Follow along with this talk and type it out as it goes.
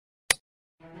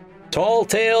Tall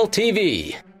Tale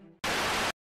TV.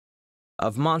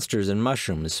 Of Monsters and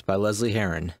Mushrooms by Lesley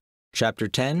Herron. Chapter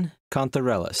 10,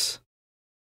 Contharellus.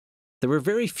 There were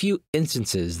very few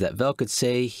instances that Vel could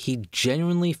say he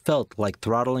genuinely felt like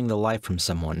throttling the life from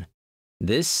someone.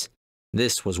 This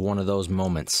was one of those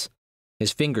moments.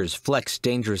 His fingers flexed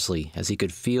dangerously as he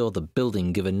could feel the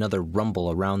building give another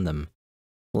rumble around them.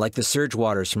 Like the surge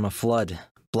waters from a flood,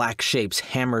 black shapes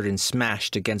hammered and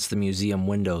smashed against the museum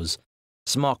windows.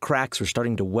 Small cracks were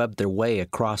starting to web their way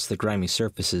across the grimy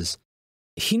surfaces.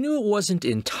 He knew it wasn't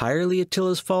entirely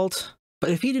Attila's fault,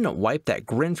 but if he didn't wipe that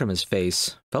grin from his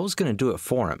face, Vel was going to do it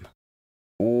for him.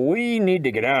 We need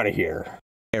to get out of here,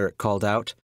 Eric called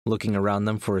out, looking around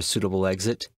them for a suitable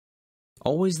exit.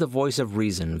 Always the voice of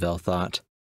reason, Vel thought.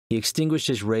 He extinguished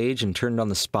his rage and turned on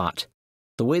the spot.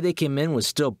 The way they came in was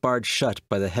still barred shut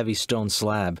by the heavy stone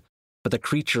slab, but the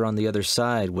creature on the other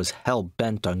side was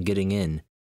hell-bent on getting in.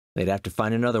 They'd have to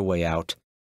find another way out.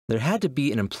 There had to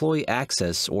be an employee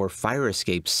access or fire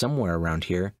escape somewhere around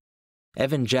here.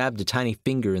 Evan jabbed a tiny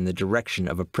finger in the direction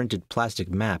of a printed plastic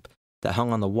map that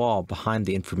hung on the wall behind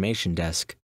the information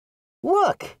desk.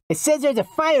 Look! It says there's a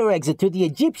fire exit to the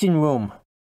Egyptian room.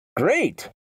 Great,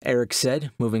 Eric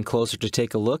said, moving closer to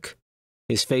take a look.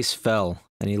 His face fell,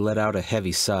 and he let out a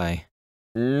heavy sigh.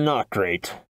 Not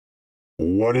great.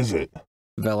 What is it?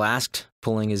 Vel asked,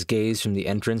 pulling his gaze from the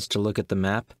entrance to look at the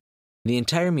map. The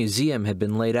entire museum had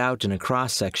been laid out in a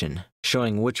cross-section,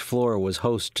 showing which floor was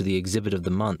host to the exhibit of the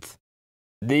month.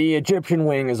 The Egyptian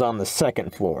wing is on the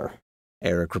second floor,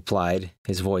 Eric replied,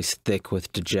 his voice thick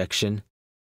with dejection.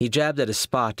 He jabbed at a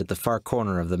spot at the far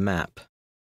corner of the map.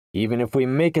 Even if we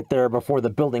make it there before the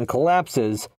building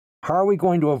collapses, how are we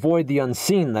going to avoid the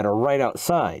unseen that are right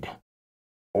outside?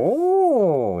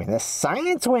 Oh, the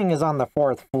science wing is on the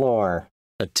fourth floor,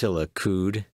 Attila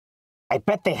cooed. I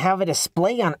bet they have a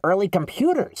display on early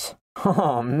computers.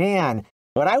 Oh man,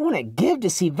 what I wouldn't give to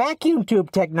see vacuum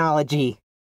tube technology.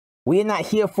 We're not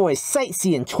here for a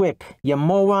sightseeing trip, you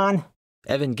moron.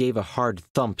 Evan gave a hard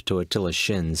thump to Attila's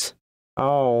shins.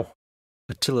 Oh.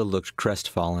 Attila looked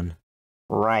crestfallen.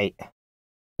 Right.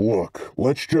 Look,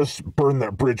 let's just burn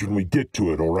that bridge when we get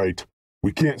to it, all right?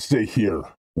 We can't stay here.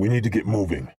 We need to get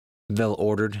moving. Vel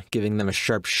ordered, giving them a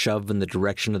sharp shove in the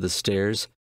direction of the stairs.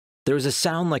 There was a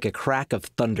sound like a crack of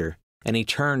thunder, and he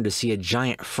turned to see a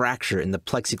giant fracture in the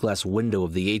plexiglass window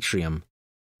of the atrium.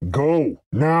 Go,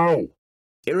 now!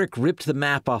 Eric ripped the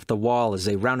map off the wall as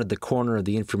they rounded the corner of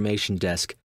the information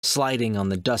desk, sliding on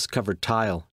the dust-covered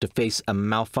tile to face a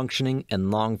malfunctioning and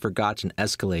long-forgotten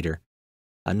escalator.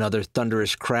 Another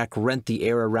thunderous crack rent the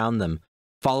air around them,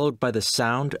 followed by the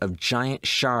sound of giant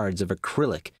shards of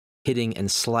acrylic hitting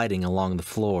and sliding along the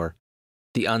floor.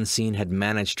 The unseen had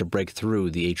managed to break through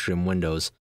the atrium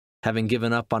windows. Having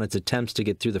given up on its attempts to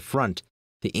get through the front,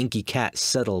 the inky cat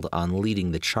settled on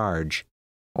leading the charge.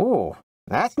 Oh,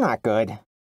 that's not good,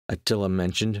 Attila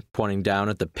mentioned, pointing down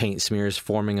at the paint smears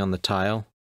forming on the tile.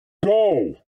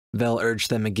 Go! Vel urged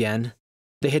them again.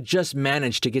 They had just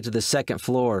managed to get to the second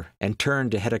floor and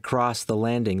turned to head across the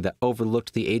landing that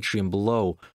overlooked the atrium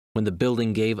below when the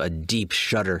building gave a deep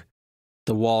shudder.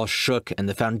 The wall shook and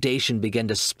the foundation began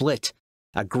to split.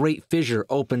 A great fissure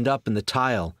opened up in the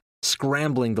tile,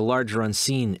 scrambling the larger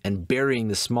unseen and burying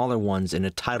the smaller ones in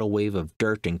a tidal wave of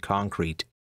dirt and concrete.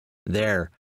 There,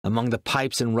 among the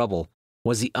pipes and rubble,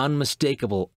 was the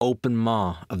unmistakable open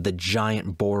maw of the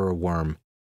giant borer worm.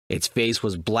 Its face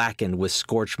was blackened with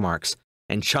scorch marks,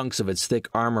 and chunks of its thick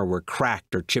armor were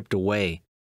cracked or chipped away.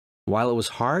 While it was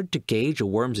hard to gauge a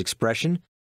worm's expression,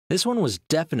 this one was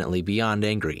definitely beyond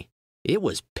angry. It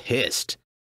was pissed.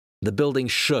 The building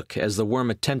shook as the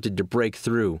worm attempted to break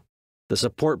through. The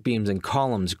support beams and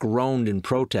columns groaned in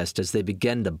protest as they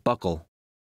began to buckle.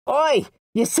 Oi!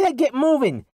 You said get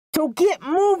moving! So get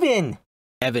moving!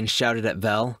 Evan shouted at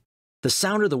Vel. The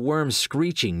sound of the worm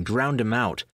screeching drowned him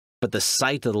out, but the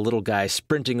sight of the little guy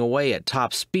sprinting away at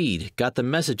top speed got the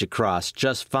message across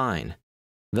just fine.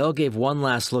 Vel gave one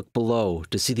last look below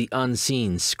to see the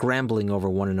unseen scrambling over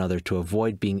one another to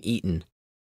avoid being eaten.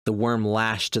 The worm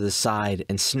lashed to the side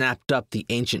and snapped up the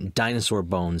ancient dinosaur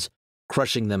bones,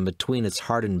 crushing them between its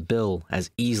hardened bill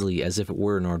as easily as if it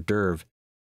were an hors d'oeuvre.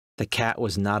 The cat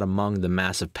was not among the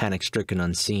mass of panic-stricken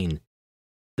unseen.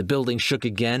 The building shook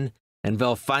again, and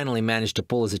Vel finally managed to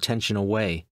pull his attention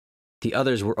away. The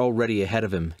others were already ahead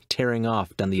of him, tearing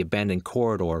off down the abandoned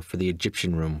corridor for the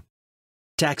Egyptian room.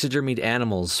 Taxidermied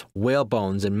animals, whale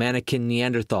bones, and mannequin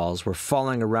Neanderthals were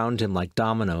falling around him like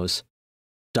dominoes.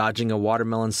 Dodging a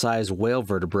watermelon-sized whale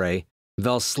vertebrae,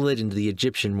 Vel slid into the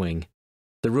Egyptian wing.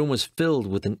 The room was filled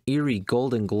with an eerie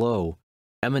golden glow.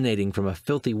 emanating from a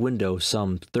filthy window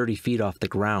some 30 feet off the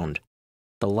ground.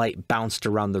 The light bounced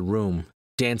around the room,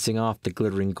 dancing off the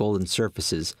glittering golden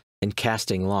surfaces and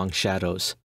casting long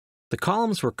shadows. The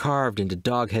columns were carved into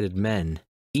dog-headed men,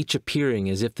 each appearing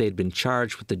as if they had been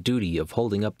charged with the duty of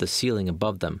holding up the ceiling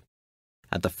above them.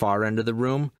 At the far end of the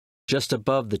room, just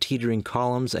above the teetering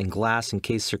columns and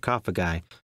glass-encased sarcophagi,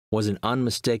 was an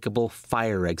unmistakable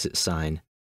fire exit sign.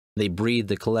 They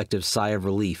breathed a collective sigh of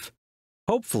relief.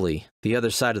 Hopefully, the other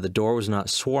side of the door was not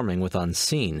swarming with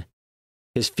unseen.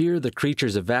 His fear of the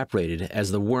creatures evaporated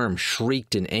as the worm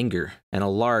shrieked in anger, and a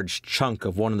large chunk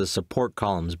of one of the support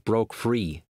columns broke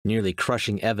free, nearly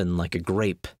crushing Evan like a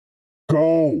grape.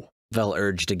 Go! Vel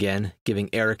urged again, giving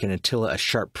Eric and Attila a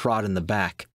sharp prod in the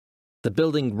back. The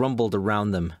building rumbled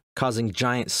around them, causing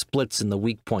giant splits in the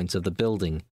weak points of the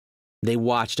building. They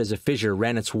watched as a fissure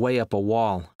ran its way up a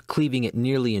wall, cleaving it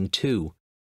nearly in two.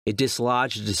 It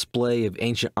dislodged a display of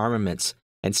ancient armaments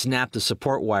and snapped the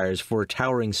support wires for a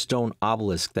towering stone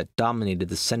obelisk that dominated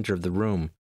the center of the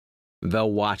room.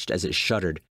 Vel watched as it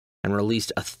shuddered and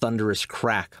released a thunderous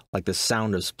crack like the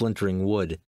sound of splintering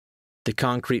wood. The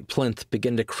concrete plinth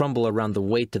began to crumble around the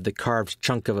weight of the carved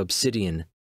chunk of obsidian.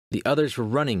 The others were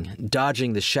running,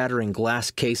 dodging the shattering glass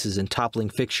cases and toppling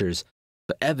fixtures,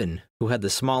 but Evan, who had the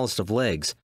smallest of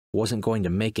legs, wasn't going to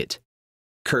make it.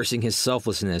 Cursing his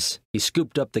selflessness, he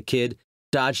scooped up the kid,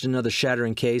 dodged another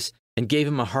shattering case, and gave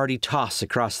him a hearty toss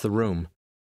across the room.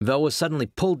 Vel was suddenly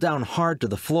pulled down hard to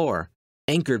the floor,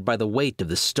 anchored by the weight of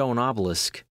the stone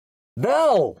obelisk.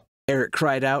 Vel! Eric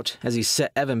cried out as he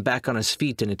set Evan back on his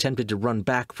feet and attempted to run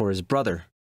back for his brother.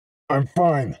 I'm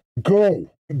fine.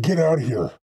 Go! Get out of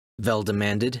here. Vel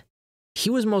demanded. He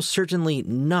was most certainly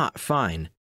not fine.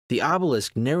 The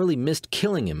obelisk narrowly missed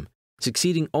killing him,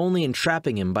 succeeding only in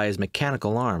trapping him by his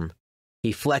mechanical arm.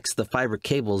 He flexed the fiber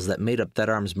cables that made up that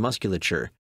arm's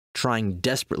musculature, trying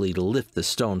desperately to lift the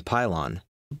stone pylon.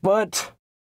 But...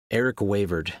 Eric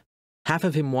wavered. Half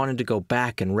of him wanted to go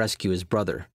back and rescue his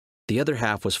brother. The other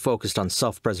half was focused on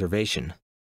self-preservation.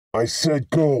 I said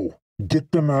go.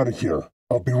 Get them out of here.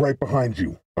 I'll be right behind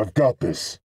you. I've got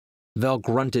this. Vel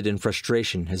grunted in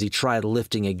frustration as he tried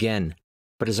lifting again,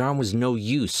 but his arm was no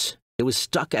use. It was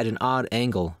stuck at an odd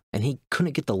angle, and he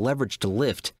couldn't get the leverage to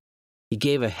lift. He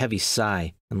gave a heavy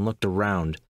sigh and looked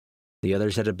around. The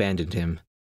others had abandoned him.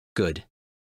 Good.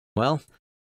 Well,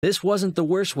 this wasn't the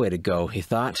worst way to go, he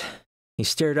thought. He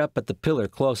stared up at the pillar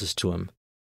closest to him.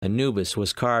 Anubis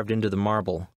was carved into the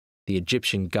marble, the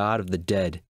Egyptian god of the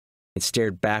dead. It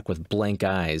stared back with blank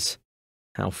eyes.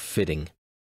 How fitting.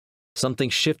 Something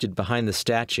shifted behind the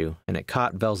statue, and it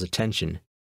caught Vel's attention.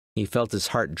 He felt his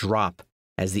heart drop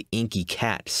as the inky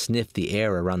cat sniffed the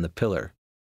air around the pillar.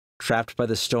 Trapped by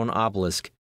the stone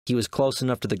obelisk, he was close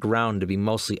enough to the ground to be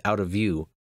mostly out of view,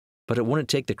 but it wouldn't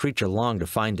take the creature long to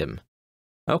find him.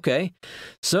 Okay,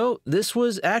 so this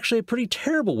was actually a pretty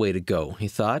terrible way to go, he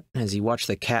thought, as he watched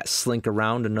the cat slink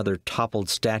around another toppled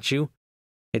statue.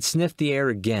 It sniffed the air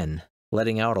again,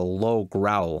 letting out a low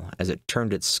growl as it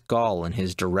turned its skull in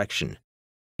his direction.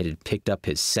 It had picked up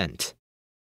his scent.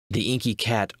 The inky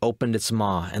cat opened its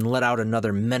maw and let out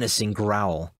another menacing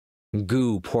growl.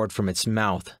 Goo poured from its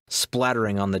mouth,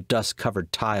 splattering on the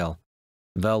dust-covered tile.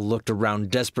 Vel looked around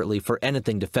desperately for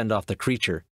anything to fend off the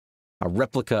creature. A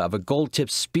replica of a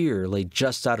gold-tipped spear lay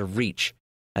just out of reach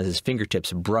as his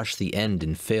fingertips brushed the end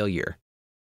in failure.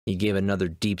 He gave another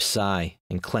deep sigh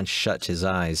and clenched shut his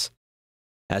eyes.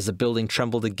 As the building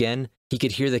trembled again, he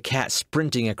could hear the cat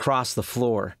sprinting across the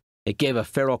floor. It gave a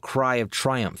feral cry of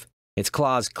triumph, its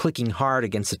claws clicking hard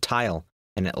against the tile,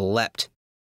 and it leapt.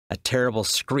 A terrible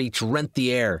screech rent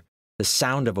the air, the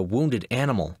sound of a wounded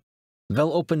animal.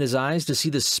 Vel opened his eyes to see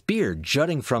the spear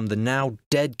jutting from the now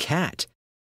dead cat.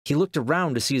 He looked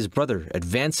around to see his brother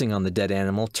advancing on the dead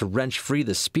animal to wrench free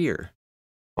the spear.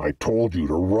 I told you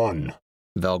to run,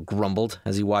 Vel grumbled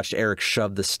as he watched Eric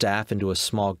shove the staff into a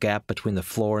small gap between the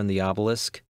floor and the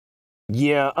obelisk.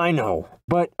 Yeah, I know,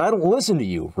 but I don't listen to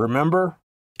you, remember?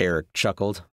 Eric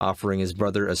chuckled, offering his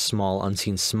brother a small,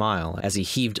 unseen smile as he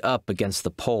heaved up against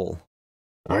the pole.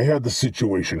 I had the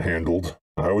situation handled.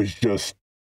 I was just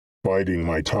biding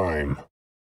my time.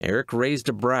 Eric raised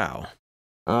a brow.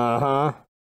 Uh-huh.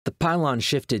 The pylon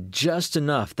shifted just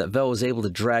enough that Vel was able to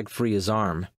drag free his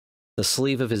arm. The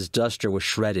sleeve of his duster was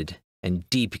shredded, and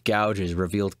deep gouges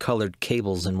revealed colored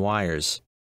cables and wires.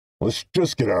 Let's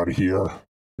just get out of here,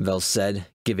 Vel said,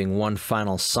 giving one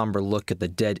final somber look at the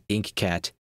dead ink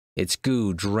cat, its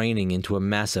goo draining into a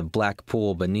massive black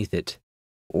pool beneath it.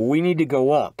 We need to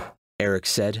go up, Eric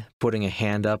said, putting a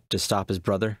hand up to stop his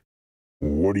brother.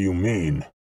 What do you mean?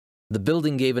 The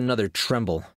building gave another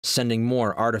tremble, sending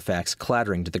more artifacts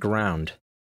clattering to the ground.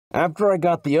 After I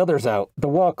got the others out, the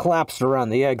wall collapsed around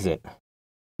the exit.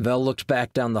 Vel looked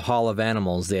back down the hall of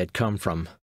animals they had come from.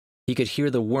 He could hear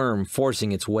the worm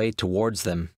forcing its way towards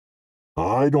them.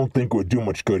 I don't think it would do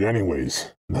much good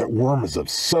anyways. That worm is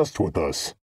obsessed with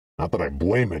us. Not that I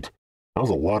blame it. That was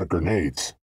a lot of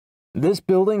grenades. This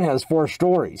building has 4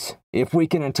 stories. If we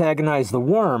can antagonize the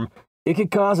worm, it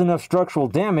could cause enough structural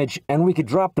damage and we could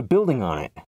drop the building on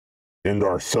it. And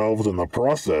ourselves in the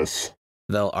process.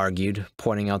 Vel argued,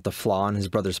 pointing out the flaw in his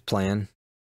brother's plan.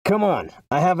 Come on,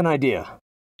 I have an idea.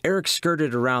 Eric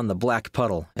skirted around the black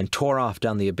puddle and tore off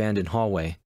down the abandoned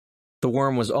hallway. The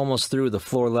worm was almost through the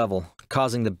floor level,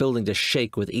 causing the building to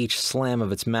shake with each slam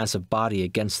of its massive body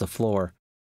against the floor.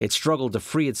 It struggled to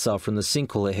free itself from the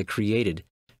sinkhole it had created,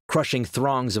 crushing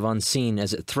throngs of unseen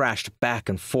as it thrashed back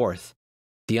and forth.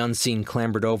 The unseen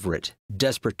clambered over it,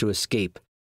 desperate to escape,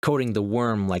 coating the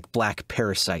worm like black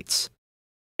parasites.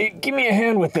 Give me a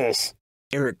hand with this.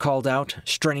 Eric called out,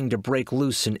 straining to break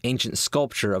loose an ancient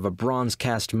sculpture of a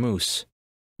bronze-cast moose.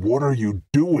 What are you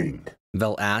doing?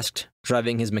 Vel asked,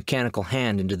 driving his mechanical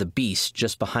hand into the beast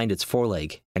just behind its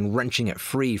foreleg and wrenching it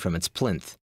free from its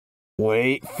plinth.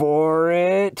 Wait for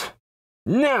it.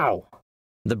 Now!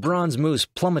 The bronze moose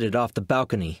plummeted off the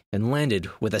balcony and landed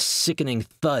with a sickening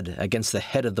thud against the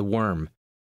head of the worm.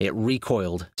 It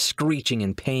recoiled, screeching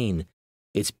in pain.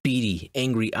 Its beady,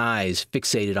 angry eyes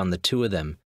fixated on the two of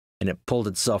them, and it pulled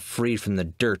itself free from the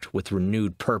dirt with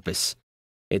renewed purpose.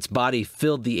 Its body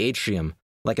filled the atrium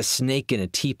like a snake in a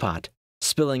teapot,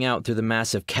 spilling out through the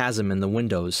massive chasm in the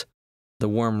windows. The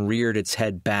worm reared its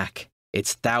head back,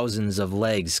 its thousands of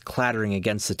legs clattering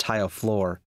against the tile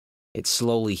floor. It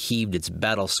slowly heaved its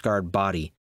battle-scarred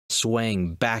body,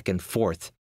 swaying back and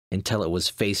forth until it was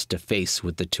face to face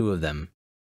with the two of them.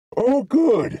 Oh,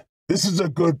 good! This is a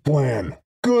good plan!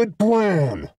 Good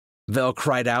plan! Vel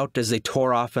cried out as they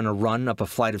tore off in a run up a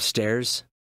flight of stairs.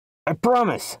 I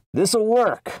promise, this'll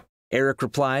work. Eric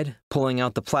replied, pulling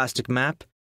out the plastic map.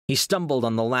 He stumbled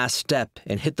on the last step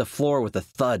and hit the floor with a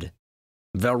thud.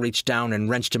 Vel reached down and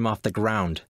wrenched him off the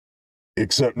ground.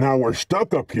 Except now we're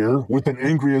stuck up here with an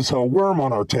angry-as-hell worm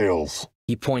on our tails.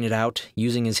 He pointed out,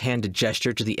 using his hand to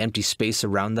gesture to the empty space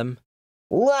around them.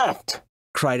 Left!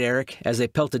 Cried Eric as they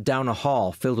pelted down a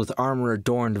hall filled with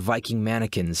armor-adorned Viking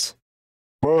mannequins.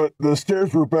 But the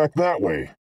stairs were back that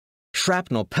way.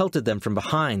 Shrapnel pelted them from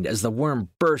behind as the worm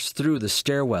burst through the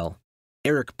stairwell.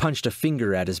 Eric punched a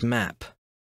finger at his map.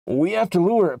 We have to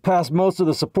lure it past most of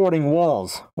the supporting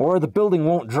walls, or the building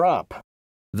won't drop.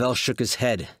 Vel shook his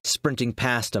head, sprinting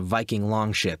past a Viking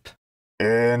longship.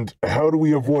 And how do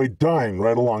we avoid dying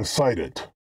right alongside it?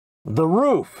 The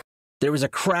roof! There was a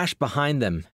crash behind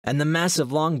them, and the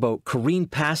massive longboat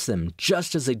careened past them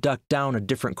just as they ducked down a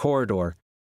different corridor.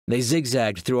 They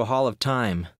zigzagged through a hall of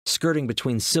time, skirting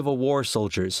between Civil War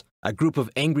soldiers, a group of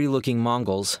angry-looking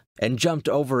Mongols, and jumped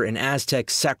over an Aztec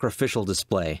sacrificial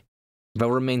display.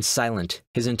 Vel remained silent,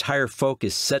 his entire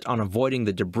focus set on avoiding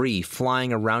the debris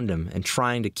flying around him and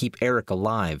trying to keep Eric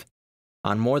alive.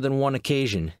 On more than one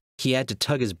occasion, he had to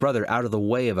tug his brother out of the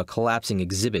way of a collapsing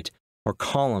exhibit, or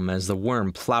call him as the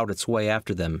worm plowed its way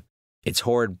after them. Its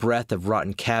horrid breath of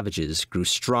rotten cabbages grew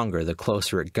stronger the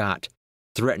closer it got,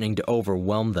 threatening to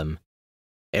overwhelm them.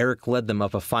 Eric led them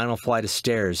up a final flight of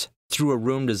stairs, through a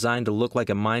room designed to look like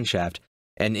a mineshaft,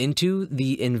 and into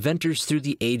the Inventors Through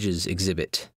the Ages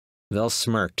exhibit. Vel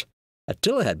smirked.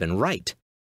 Attila had been right.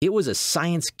 It was a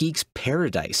science geek's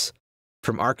paradise.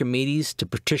 From Archimedes to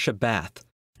Patricia Bath,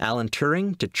 Alan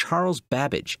Turing to Charles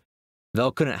Babbage.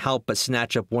 Vel couldn't help but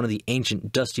snatch up one of the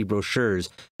ancient dusty brochures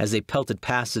as they pelted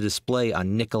past the display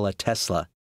on Nikola Tesla.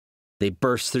 They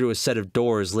burst through a set of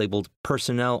doors labeled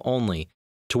Personnel Only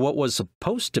to what was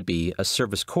supposed to be a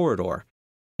service corridor.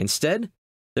 Instead,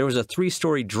 there was a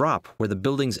 3-story drop where the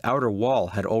building's outer wall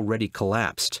had already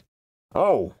collapsed.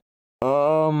 Oh,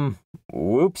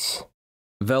 whoops.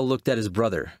 Vel looked at his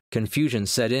brother. Confusion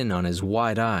set in on his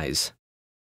wide eyes.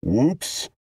 Whoops?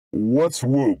 What's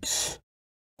whoops?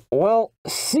 Well,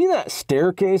 see that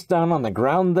staircase down on the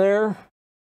ground there?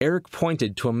 Eric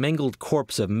pointed to a mangled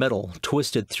corpse of metal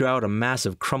twisted throughout a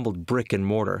massive crumbled brick and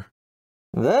mortar.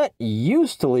 That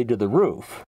used to lead to the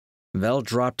roof. Vel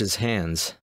dropped his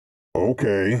hands.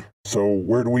 Okay, so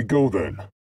where do we go then?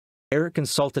 Eric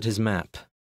consulted his map.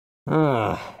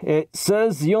 It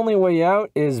says the only way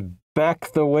out is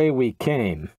back the way we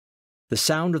came. The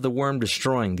sound of the worm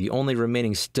destroying the only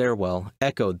remaining stairwell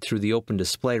echoed through the open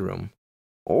display room.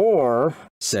 Or,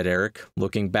 said Eric,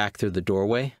 looking back through the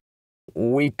doorway,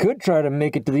 we could try to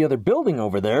make it to the other building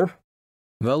over there.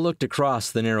 Vel looked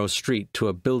across the narrow street to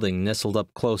a building nestled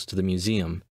up close to the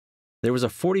museum. There was a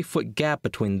 40-foot gap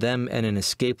between them and an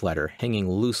escape ladder hanging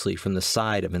loosely from the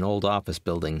side of an old office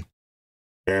building.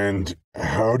 And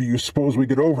how do you suppose we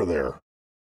get over there?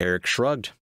 Eric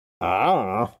shrugged. I don't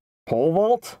know. Pole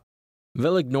vault?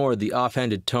 Vel ignored the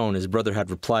offhanded tone his brother had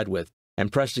replied with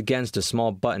and pressed against a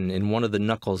small button in one of the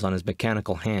knuckles on his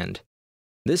mechanical hand.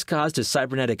 This caused his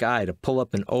cybernetic eye to pull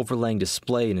up an overlaying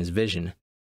display in his vision.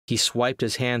 He swiped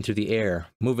his hand through the air,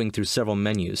 moving through several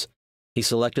menus. He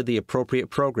selected the appropriate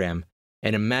program,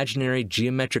 and imaginary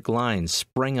geometric lines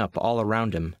sprang up all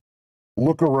around him.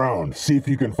 Look around, see if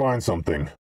you can find something.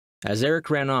 As Eric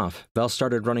ran off, Vel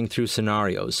started running through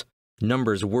scenarios.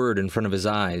 Numbers whirred in front of his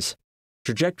eyes.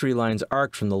 Trajectory lines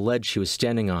arced from the ledge he was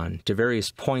standing on to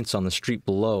various points on the street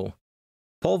below.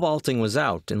 Pole vaulting was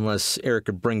out unless Eric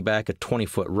could bring back a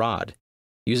 20-foot rod.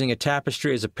 Using a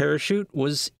tapestry as a parachute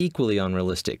was equally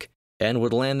unrealistic, and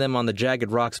would land them on the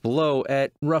jagged rocks below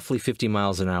at roughly 50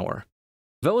 miles an hour.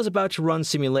 Vel was about to run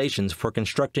simulations for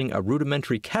constructing a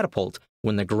rudimentary catapult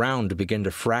when the ground began to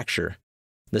fracture.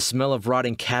 The smell of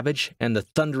rotting cabbage and the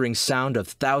thundering sound of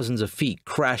thousands of feet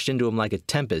crashed into him like a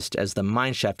tempest as the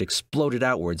mineshaft exploded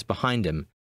outwards behind him.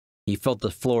 He felt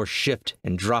the floor shift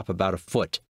and drop about a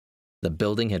foot. The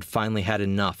building had finally had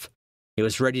enough. It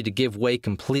was ready to give way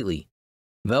completely.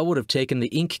 Vel would have taken the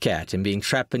ink cat in being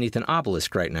trapped beneath an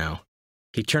obelisk right now.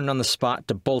 He turned on the spot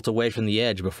to bolt away from the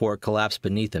edge before it collapsed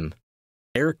beneath him.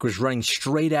 Eric was running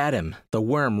straight at him, the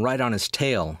worm right on his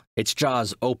tail, its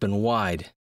jaws open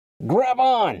wide. Grab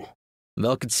on!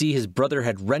 Vel could see his brother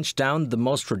had wrenched down the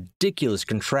most ridiculous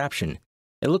contraption.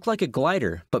 It looked like a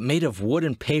glider, but made of wood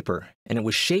and paper, and it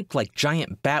was shaped like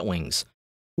giant bat wings.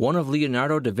 One of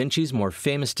Leonardo da Vinci's more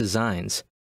famous designs.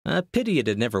 A pity it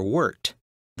had never worked.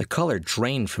 The color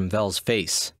drained from Vel's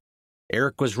face.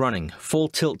 Eric was running, full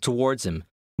tilt towards him,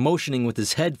 motioning with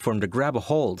his head for him to grab a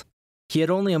hold. He had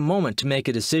only a moment to make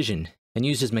a decision, and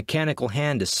used his mechanical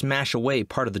hand to smash away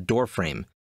part of the doorframe.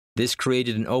 This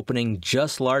created an opening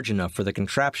just large enough for the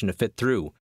contraption to fit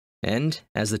through, and,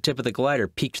 as the tip of the glider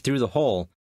peeked through the hole,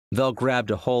 Vel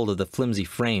grabbed a hold of the flimsy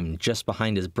frame just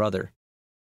behind his brother.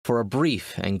 For a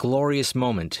brief and glorious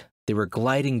moment, they were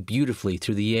gliding beautifully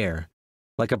through the air.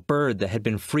 Like a bird that had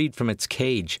been freed from its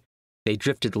cage, they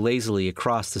drifted lazily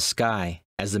across the sky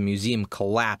as the museum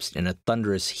collapsed in a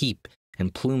thunderous heap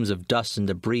and plumes of dust and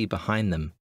debris behind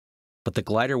them. But the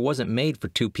glider wasn't made for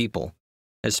two people,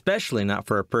 especially not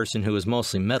for a person who was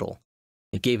mostly metal.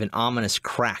 It gave an ominous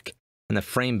crack, and the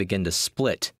frame began to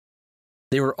split.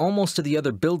 They were almost to the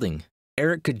other building.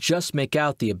 Eric could just make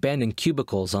out the abandoned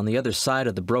cubicles on the other side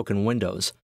of the broken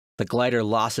windows. The glider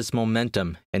lost its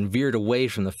momentum and veered away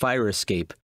from the fire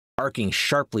escape, arcing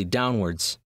sharply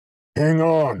downwards. Hang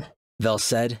on, Vel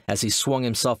said as he swung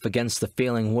himself against the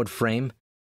failing wood frame.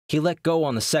 He let go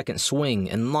on the second swing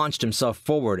and launched himself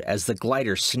forward as the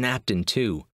glider snapped in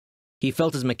two. He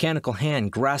felt his mechanical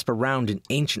hand grasp around an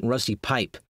ancient rusty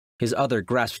pipe. His other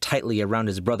grasped tightly around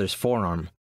his brother's forearm.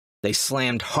 They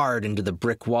slammed hard into the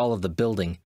brick wall of the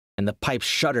building, and the pipe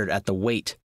shuddered at the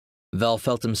weight. Vel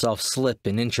felt himself slip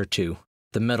an inch or two,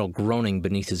 the metal groaning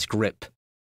beneath his grip.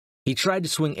 He tried to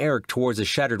swing Eric towards a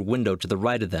shattered window to the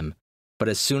right of them, but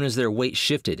as soon as their weight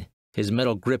shifted, his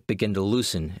metal grip began to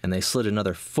loosen and they slid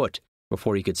another foot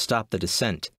before he could stop the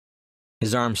descent.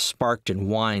 His arms sparked and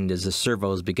whined as the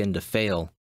servos began to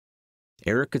fail.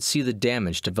 Eric could see the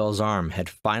damage to Vel's arm had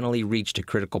finally reached a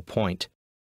critical point.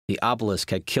 The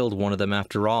obelisk had killed one of them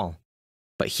after all,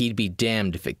 but he'd be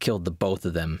damned if it killed the both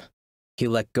of them. He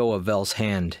let go of Vel's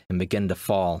hand and began to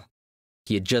fall.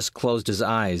 He had just closed his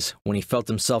eyes when he felt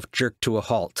himself jerked to a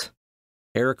halt.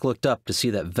 Eric looked up to see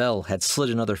that Vel had slid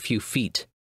another few feet.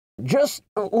 Just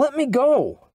let me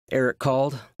go, Eric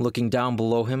called, looking down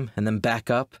below him and then back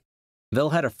up.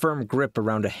 Vel had a firm grip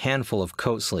around a handful of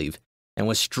coat sleeve and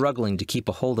was struggling to keep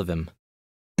a hold of him.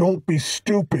 Don't be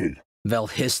stupid, Vel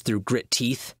hissed through grit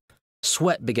teeth.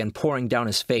 Sweat began pouring down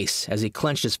his face as he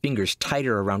clenched his fingers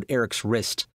tighter around Eric's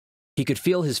wrist. He could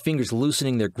feel his fingers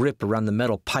loosening their grip around the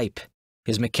metal pipe.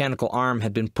 His mechanical arm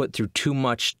had been put through too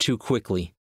much too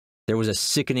quickly. There was a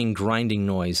sickening grinding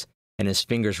noise, and his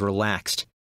fingers relaxed.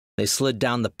 They slid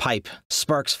down the pipe,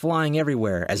 sparks flying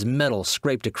everywhere as metal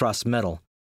scraped across metal.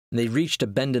 They reached a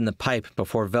bend in the pipe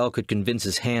before Vel could convince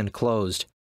his hand closed.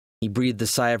 He breathed a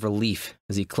sigh of relief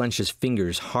as he clenched his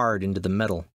fingers hard into the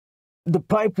metal. The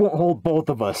pipe won't hold both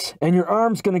of us, and your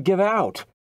arm's gonna give out.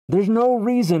 There's no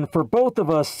reason for both of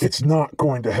us. It's not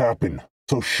going to happen,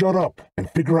 so shut up and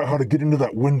figure out how to get into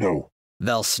that window,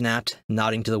 Vel snapped,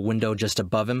 nodding to the window just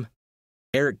above him.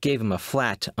 Eric gave him a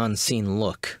flat, unseen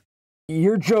look.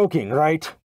 You're joking,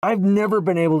 right? I've never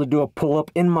been able to do a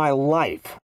pull-up in my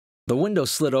life. The window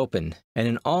slid open, and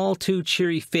an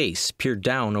all-too-cheery face peered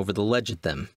down over the ledge at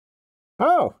them.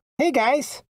 Oh, hey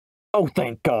guys. Oh,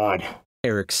 thank God.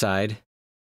 Eric sighed.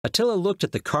 Attila looked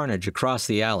at the carnage across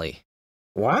the alley.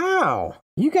 Wow,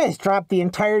 you guys dropped the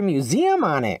entire museum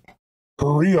on it.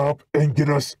 Hurry up and get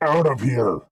us out of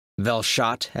here. Vel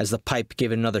shot as the pipe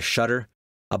gave another shudder.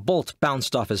 A bolt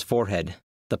bounced off his forehead.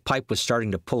 The pipe was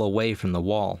starting to pull away from the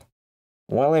wall.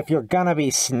 Well, if you're gonna be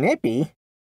snippy.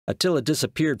 Attila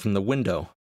disappeared from the window.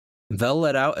 Vel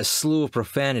let out a slew of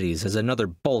profanities as another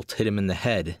bolt hit him in the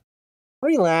head.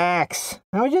 Relax,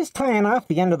 I was just tying off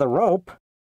the end of the rope.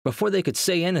 Before they could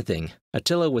say anything,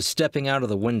 Attila was stepping out of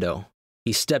the window.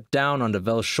 He stepped down onto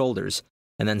Vel's shoulders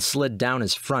and then slid down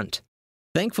his front.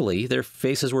 Thankfully, their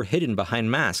faces were hidden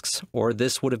behind masks, or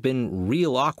this would have been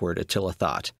real awkward, Attila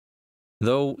thought.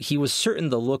 Though he was certain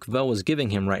the look Vel was giving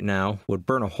him right now would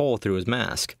burn a hole through his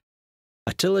mask.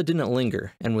 Attila didn't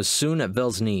linger and was soon at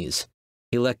Vel's knees.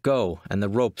 He let go, and the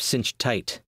rope cinched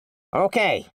tight.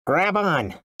 Okay, grab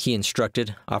on, he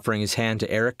instructed, offering his hand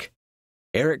to Eric.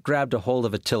 Eric grabbed a hold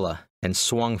of Attila and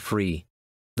swung free.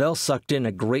 Vel sucked in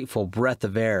a grateful breath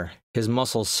of air, his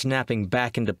muscles snapping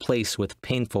back into place with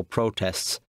painful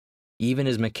protests. Even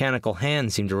his mechanical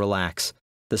hand seemed to relax,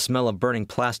 the smell of burning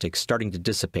plastic starting to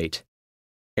dissipate.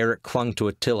 Eric clung to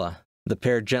Attila, the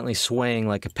pair gently swaying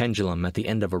like a pendulum at the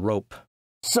end of a rope.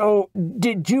 So,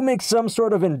 did you make some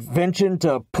sort of invention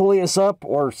to pulley us up,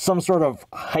 or some sort of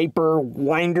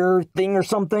hyper-winder thing or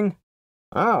something?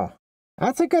 Oh,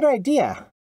 that's a good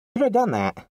idea. Should have done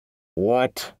that.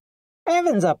 What?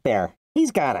 Evan's up there.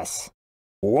 He's got us.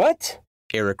 What?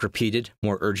 Eric repeated,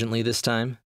 more urgently this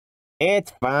time.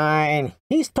 It's fine.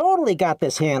 He's totally got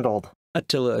this handled,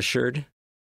 Attila assured.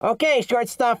 Okay, short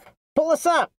stuff. Pull us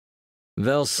up.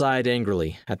 Vel sighed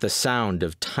angrily at the sound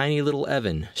of tiny little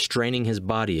Evan straining his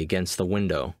body against the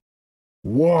window.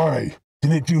 Why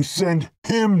didn't you send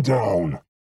him down?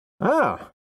 Oh,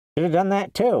 should have done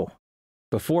that too.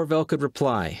 Before Vel could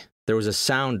reply, there was a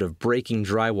sound of breaking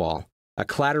drywall, a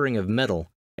clattering of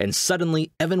metal, and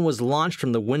suddenly Evan was launched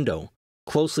from the window,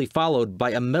 closely followed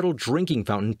by a metal drinking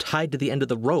fountain tied to the end of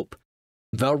the rope.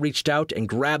 Vel reached out and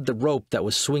grabbed the rope that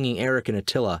was swinging Eric and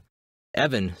Attila.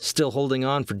 Evan, still holding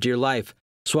on for dear life,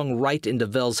 swung right into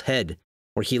Vel's head,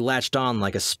 where he latched on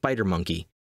like a spider monkey.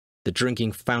 The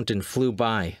drinking fountain flew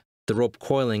by, the rope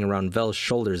coiling around Vel's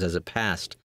shoulders as it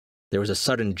passed. There was a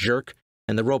sudden jerk,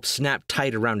 and the rope snapped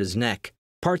tight around his neck,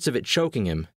 parts of it choking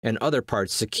him, and other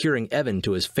parts securing Evan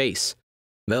to his face.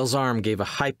 Vel's arm gave a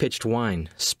high-pitched whine,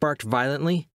 sparked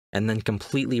violently, and then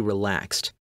completely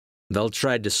relaxed. Vel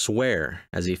tried to swear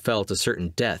as he fell to certain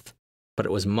death, but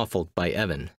it was muffled by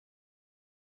Evan.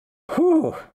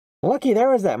 Whew, lucky there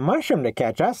was that mushroom to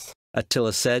catch us,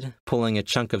 Attila said, pulling a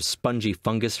chunk of spongy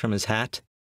fungus from his hat.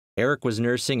 Eric was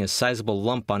nursing a sizable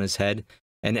lump on his head,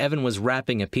 and Evan was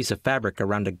wrapping a piece of fabric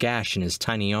around a gash in his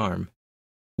tiny arm.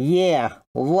 Yeah,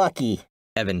 lucky,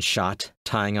 Evan shot,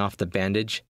 tying off the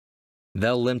bandage.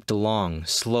 Vel limped along,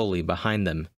 slowly behind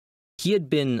them. He had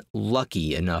been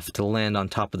lucky enough to land on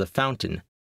top of the fountain,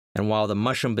 and while the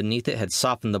mushroom beneath it had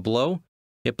softened the blow,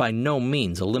 it by no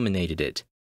means eliminated it.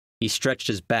 He stretched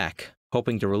his back,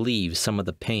 hoping to relieve some of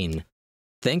the pain.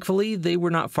 Thankfully, they were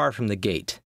not far from the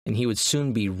gate, and he would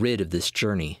soon be rid of this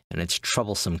journey and its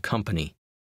troublesome company.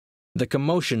 The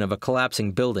commotion of a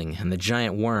collapsing building and the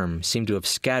giant worm seemed to have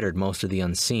scattered most of the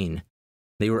unseen.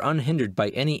 They were unhindered by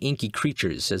any inky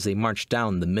creatures as they marched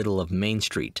down the middle of Main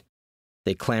Street.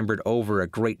 They clambered over a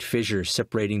great fissure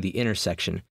separating the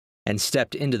intersection and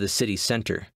stepped into the city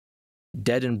center.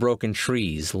 Dead and broken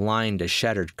trees lined a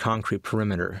shattered concrete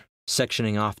perimeter,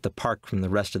 sectioning off the park from the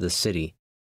rest of the city.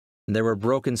 There were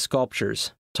broken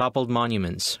sculptures, toppled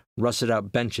monuments,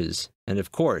 rusted-out benches, and,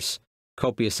 of course,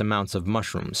 copious amounts of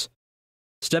mushrooms.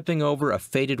 Stepping over a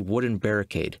faded wooden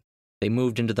barricade, they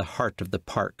moved into the heart of the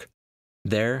park.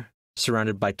 There,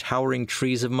 surrounded by towering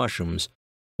trees of mushrooms,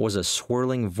 was a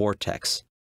swirling vortex.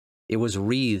 It was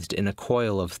wreathed in a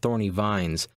coil of thorny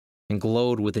vines and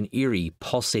glowed with an eerie,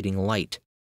 pulsating light.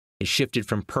 It shifted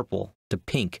from purple to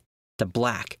pink to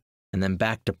black and then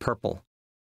back to purple.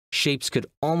 Shapes could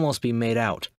almost be made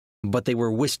out, but they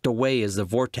were whisked away as the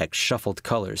vortex shuffled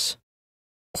colors.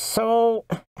 So,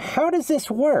 how does this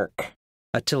work?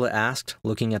 Attila asked,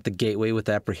 looking at the gateway with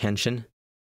apprehension.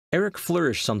 Eric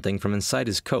flourished something from inside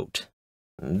his coat.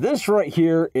 This right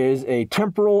here is a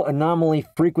temporal anomaly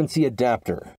frequency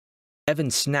adapter.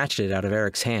 Evan snatched it out of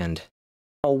Eric's hand.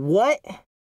 A what?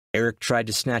 Eric tried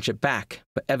to snatch it back,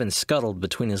 but Evan scuttled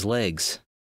between his legs.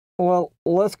 Well,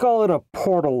 let's call it a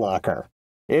portal locker.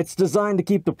 It's designed to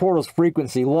keep the portal's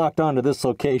frequency locked onto this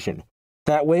location.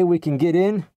 That way we can get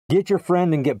in, get your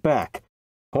friend and get back.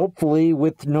 Hopefully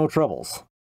with no troubles.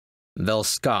 Vel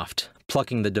scoffed,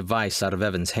 plucking the device out of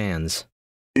Evan's hands.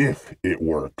 If it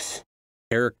works.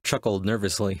 Eric chuckled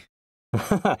nervously.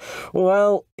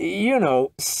 Well,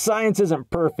 science isn't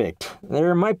perfect.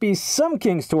 There might be some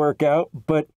kinks to work out,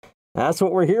 but that's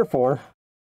what we're here for.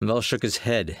 Vel shook his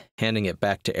head, handing it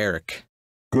back to Eric.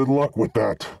 Good luck with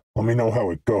that. Let me know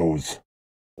how it goes.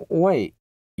 Wait,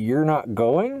 you're not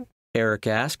going? Eric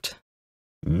asked.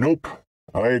 Nope.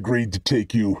 I agreed to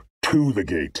take you to the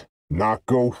gate, not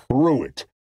go through it.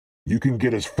 You can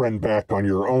get his friend back on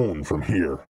your own from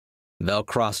here. Vel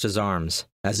crossed his arms,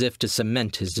 as if to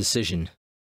cement his decision.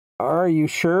 Are you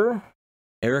sure?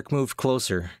 Eric moved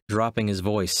closer, dropping his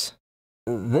voice.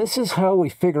 This is how we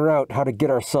figure out how to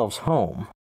get ourselves home.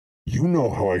 You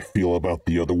know how I feel about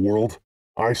the other world.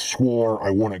 I swore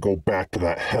I wouldn't go back to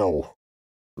that hell.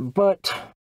 But...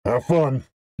 Have fun.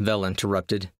 Vel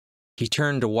interrupted. He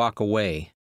turned to walk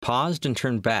away, paused and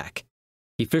turned back.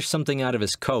 He fished something out of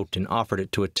his coat and offered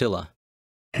it to Attila.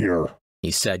 Here,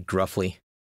 he said gruffly.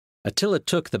 Attila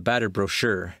took the battered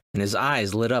brochure, and his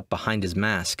eyes lit up behind his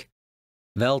mask.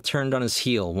 Vel turned on his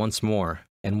heel once more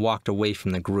and walked away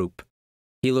from the group.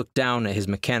 He looked down at his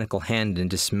mechanical hand in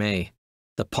dismay.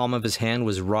 The palm of his hand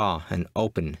was raw and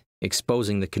open,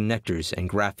 exposing the connectors and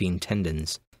graphene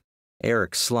tendons.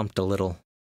 Eric slumped a little.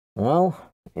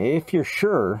 Well, if you're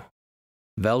sure...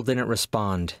 Vel didn't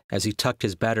respond as he tucked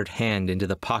his battered hand into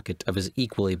the pocket of his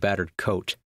equally battered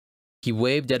coat. He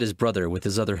waved at his brother with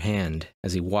his other hand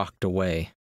as he walked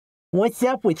away. What's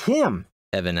up with him?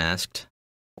 Evan asked.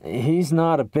 He's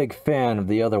not a big fan of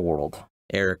the other world,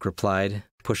 Eric replied,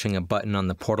 pushing a button on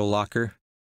the portal locker.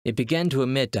 It began to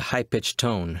emit a high-pitched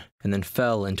tone and then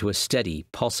fell into a steady,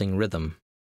 pulsing rhythm.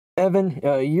 Evan,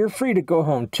 you're free to go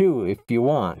home too if you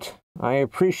want. I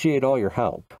appreciate all your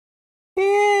help.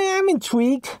 I'm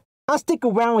intrigued. I'll stick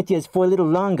around with you for a little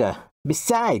longer.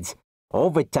 Besides,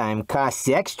 overtime costs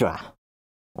extra.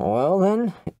 Well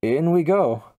then, in we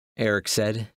go, Eric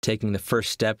said, taking the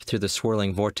first step through the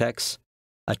swirling vortex.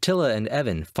 Attila and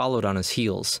Evan followed on his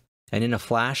heels, and in a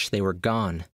flash they were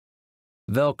gone.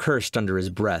 Vel cursed under his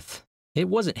breath. It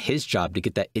wasn't his job to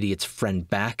get that idiot's friend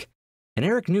back, and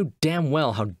Eric knew damn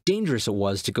well how dangerous it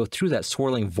was to go through that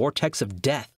swirling vortex of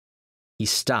death. He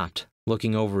stopped,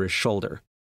 looking over his shoulder.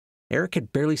 Eric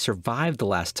had barely survived the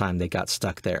last time they got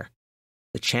stuck there.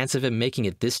 The chance of him making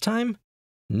it this time?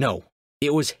 No,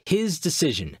 it was his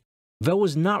decision. Vel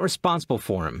was not responsible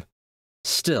for him.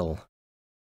 Still,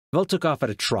 Vel took off at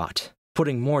a trot,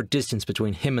 putting more distance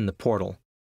between him and the portal.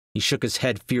 He shook his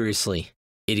head furiously.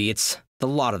 Idiots, the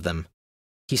lot of them.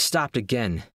 He stopped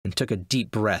again and took a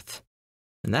deep breath.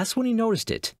 And that's when he noticed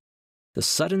it. The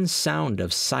sudden sound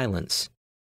of silence.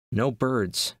 No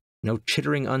birds, no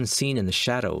chittering unseen in the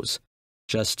shadows.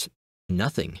 Just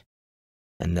nothing.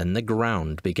 And then the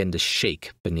ground began to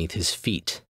shake beneath his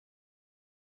feet.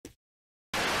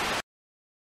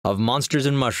 Of Monsters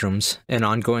and Mushrooms, an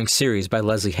ongoing series by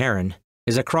Lesley Herron,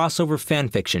 is a crossover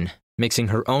fanfiction, mixing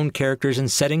her own characters and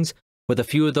settings with a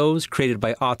few of those created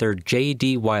by author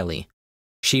J.D. Wiley.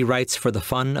 She writes for the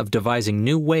fun of devising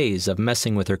new ways of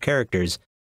messing with her characters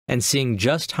and seeing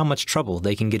just how much trouble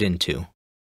they can get into.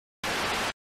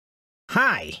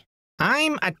 Hi,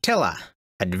 I'm Attila,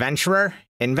 adventurer,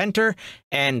 inventor,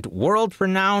 and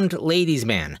world-renowned ladies'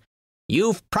 man.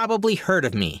 You've probably heard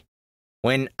of me.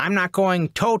 When I'm not going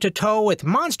toe-to-toe with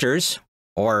monsters,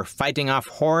 or fighting off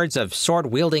hordes of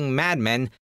sword-wielding madmen,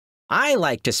 I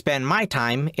like to spend my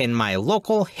time in my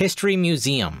local history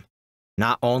museum.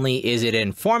 Not only is it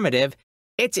informative,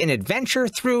 it's an adventure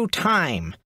through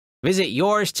time. Visit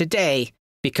yours today,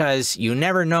 because you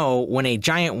never know when a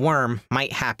giant worm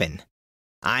might happen.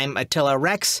 I'm Attila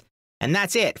Rex, and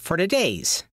that's it for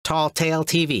today's Tall Tale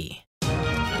TV.